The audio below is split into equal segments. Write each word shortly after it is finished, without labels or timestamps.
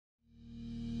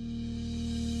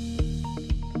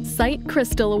Site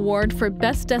Crystal Award for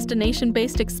Best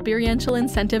Destination-Based Experiential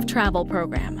Incentive Travel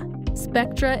Program,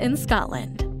 Spectra in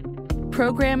Scotland.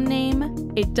 Program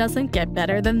name, it doesn't get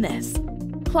better than this.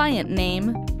 Client name,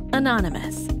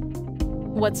 anonymous.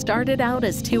 What started out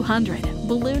as 200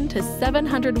 ballooned to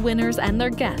 700 winners and their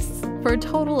guests for a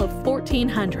total of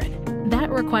 1,400. That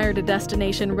required a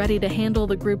destination ready to handle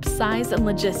the group's size and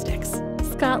logistics.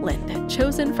 Scotland,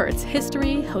 chosen for its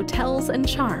history, hotels, and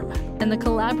charm, and the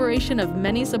collaboration of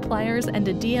many suppliers and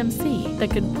a DMC that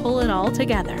could pull it all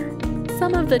together.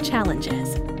 Some of the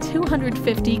challenges: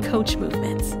 250 coach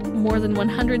movements, more than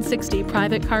 160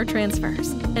 private car transfers,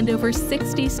 and over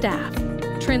 60 staff.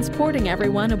 Transporting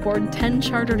everyone aboard 10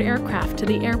 chartered aircraft to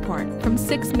the airport from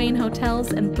 6 main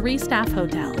hotels and 3 staff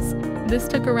hotels. This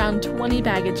took around 20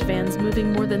 baggage vans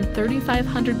moving more than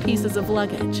 3,500 pieces of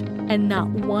luggage, and not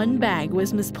one bag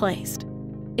was misplaced.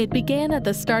 It began at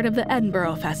the start of the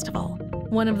Edinburgh Festival,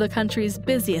 one of the country's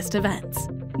busiest events.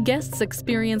 Guests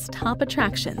experienced top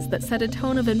attractions that set a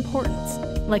tone of importance,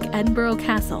 like Edinburgh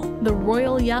Castle, the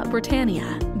Royal Yacht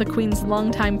Britannia, the Queen's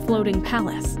longtime floating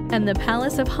palace, and the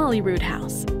Palace of Holyrood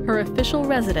House, her official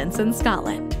residence in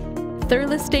Scotland.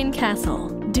 Thurlestane Castle,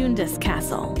 Dundas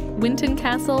Castle, Winton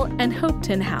Castle, and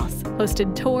Hopetoun House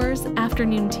hosted tours,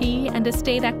 afternoon tea, and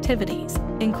estate activities,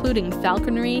 including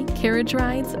falconry, carriage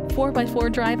rides,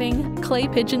 4x4 driving, clay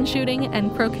pigeon shooting,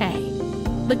 and croquet.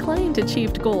 The client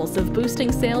achieved goals of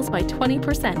boosting sales by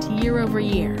 20% year over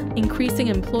year, increasing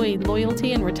employee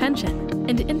loyalty and retention,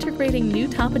 and integrating new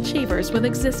top achievers with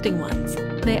existing ones.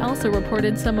 They also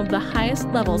reported some of the highest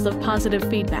levels of positive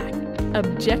feedback.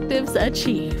 Objectives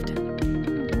achieved.